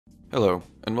Hello,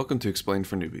 and welcome to Explain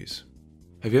for Newbies.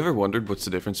 Have you ever wondered what's the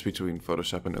difference between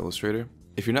Photoshop and Illustrator?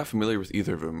 If you're not familiar with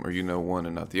either of them, or you know one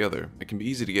and not the other, it can be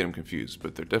easy to get them confused,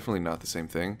 but they're definitely not the same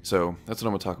thing, so that's what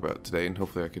I'm going to talk about today, and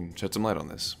hopefully I can shed some light on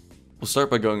this. We'll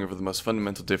start by going over the most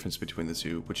fundamental difference between the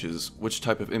two, which is which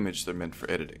type of image they're meant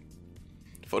for editing.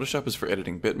 Photoshop is for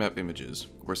editing bitmap images,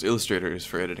 whereas Illustrator is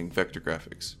for editing vector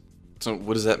graphics. So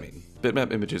what does that mean?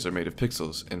 Bitmap images are made of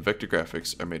pixels, and vector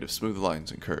graphics are made of smooth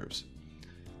lines and curves.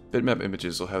 Bitmap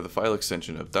images will have the file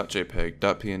extension of .jpeg,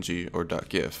 .png, or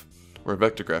 .gif, where a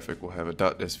vector graphic will have a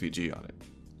 .svg on it.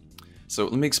 So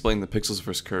let me explain the pixels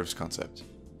versus curves concept.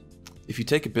 If you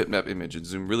take a bitmap image and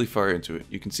zoom really far into it,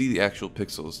 you can see the actual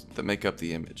pixels that make up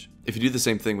the image. If you do the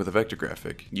same thing with a vector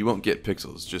graphic, you won't get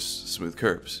pixels, just smooth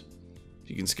curves.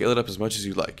 You can scale it up as much as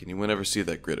you like, and you won't ever see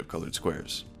that grid of colored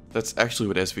squares. That's actually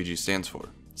what SVG stands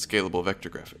for, Scalable Vector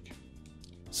Graphic.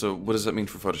 So what does that mean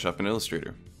for Photoshop and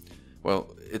Illustrator?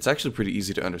 Well, it's actually pretty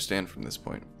easy to understand from this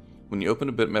point. When you open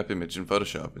a bitmap image in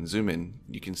Photoshop and zoom in,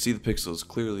 you can see the pixels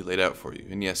clearly laid out for you,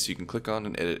 and yes, you can click on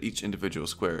and edit each individual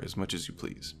square as much as you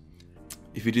please.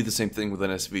 If you do the same thing with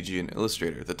an SVG in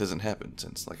Illustrator, that doesn't happen,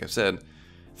 since, like I've said,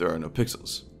 there are no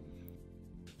pixels.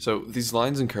 So these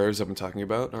lines and curves I've been talking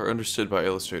about are understood by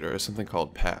Illustrator as something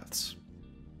called paths.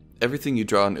 Everything you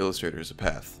draw in Illustrator is a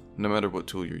path, no matter what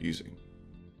tool you're using.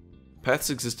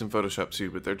 Paths exist in Photoshop too,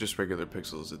 but they're just regular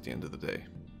pixels at the end of the day.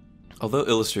 Although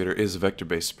Illustrator is a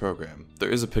vector-based program,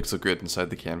 there is a pixel grid inside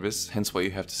the canvas, hence why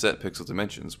you have to set pixel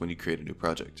dimensions when you create a new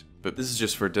project. But this is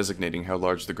just for designating how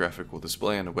large the graphic will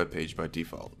display on a web page by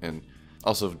default, and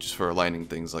also just for aligning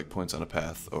things like points on a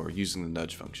path or using the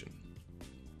nudge function.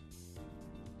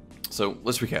 So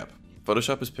let's recap.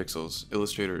 Photoshop is pixels,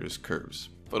 Illustrator is curves.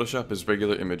 Photoshop is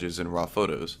regular images and raw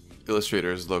photos,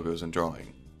 Illustrator is logos and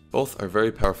drawing. Both are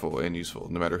very powerful and useful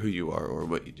no matter who you are or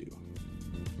what you do.